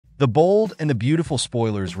The bold and the beautiful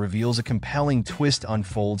spoilers reveals a compelling twist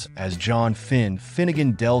unfolds as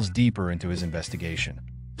Finnegan delves deeper into his investigation,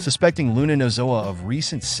 suspecting Luna Nozoa of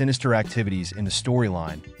recent sinister activities in the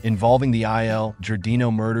storyline involving the Il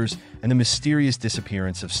Giardino murders and the mysterious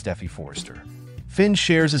disappearance of Steffi Forrester. Finn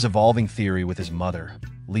shares his evolving theory with his mother,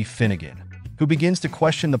 Lee Finnegan, who begins to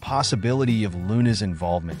question the possibility of Luna's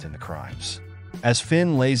involvement in the crimes. As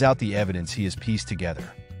Finn lays out the evidence he has pieced together,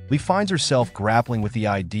 Lee finds herself grappling with the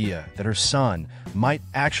idea that her son might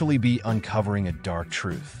actually be uncovering a dark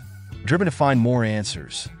truth. Driven to find more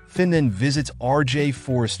answers, Finn then visits R.J.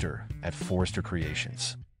 Forrester at Forrester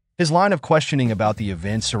Creations. His line of questioning about the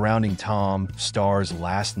events surrounding Tom Starr's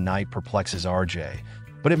last night perplexes R.J.,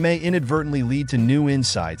 but it may inadvertently lead to new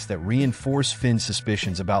insights that reinforce Finn's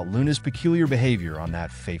suspicions about Luna's peculiar behavior on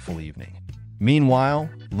that fateful evening. Meanwhile,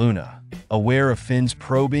 Luna, aware of Finn's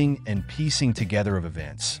probing and piecing together of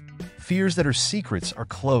events, fears that her secrets are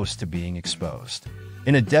close to being exposed.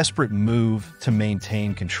 In a desperate move to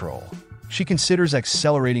maintain control, she considers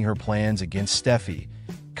accelerating her plans against Steffi,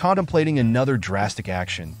 contemplating another drastic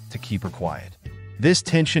action to keep her quiet. This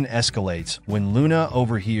tension escalates when Luna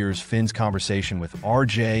overhears Finn's conversation with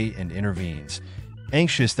RJ and intervenes,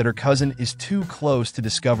 anxious that her cousin is too close to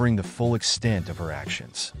discovering the full extent of her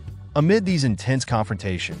actions. Amid these intense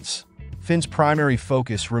confrontations, Finn's primary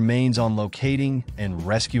focus remains on locating and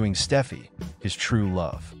rescuing Steffi, his true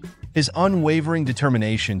love. His unwavering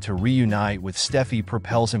determination to reunite with Steffi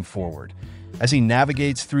propels him forward as he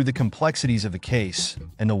navigates through the complexities of the case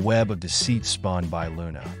and the web of deceit spun by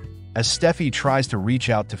Luna. As Steffi tries to reach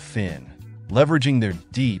out to Finn, leveraging their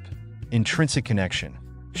deep, intrinsic connection,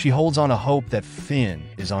 she holds on a hope that Finn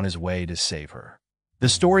is on his way to save her. The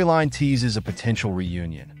storyline teases a potential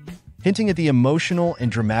reunion, hinting at the emotional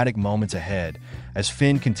and dramatic moments ahead as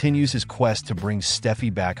Finn continues his quest to bring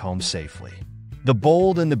Steffi back home safely. The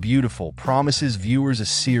Bold and the Beautiful promises viewers a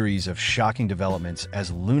series of shocking developments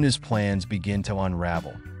as Luna's plans begin to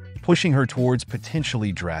unravel, pushing her towards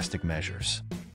potentially drastic measures.